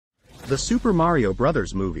The Super Mario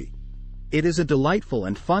Bros. Movie. It is a delightful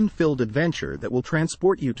and fun-filled adventure that will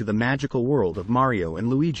transport you to the magical world of Mario and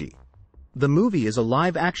Luigi. The movie is a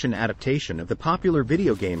live-action adaptation of the popular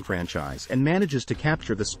video game franchise and manages to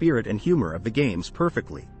capture the spirit and humor of the games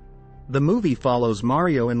perfectly. The movie follows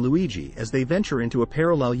Mario and Luigi as they venture into a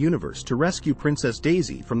parallel universe to rescue Princess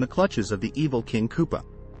Daisy from the clutches of the evil King Koopa.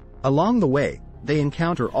 Along the way, they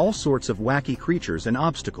encounter all sorts of wacky creatures and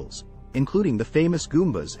obstacles, including the famous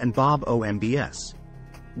Goombas and Bob OMBS.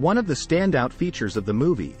 One of the standout features of the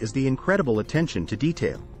movie is the incredible attention to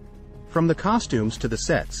detail. From the costumes to the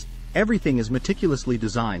sets, everything is meticulously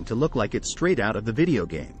designed to look like it's straight out of the video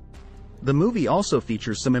game. The movie also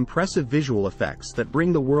features some impressive visual effects that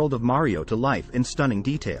bring the world of Mario to life in stunning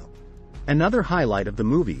detail. Another highlight of the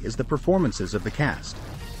movie is the performances of the cast.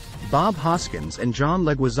 Bob Hoskins and John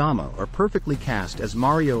Leguizamo are perfectly cast as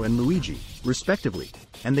Mario and Luigi, respectively,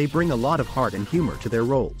 and they bring a lot of heart and humor to their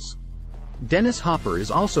roles. Dennis Hopper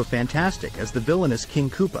is also fantastic as the villainous King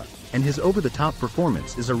Koopa, and his over-the-top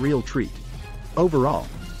performance is a real treat. Overall,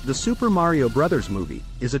 the Super Mario Bros. Movie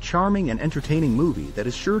is a charming and entertaining movie that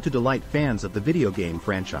is sure to delight fans of the video game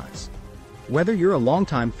franchise. Whether you're a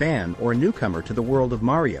longtime fan or a newcomer to the world of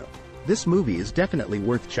Mario, this movie is definitely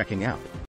worth checking out.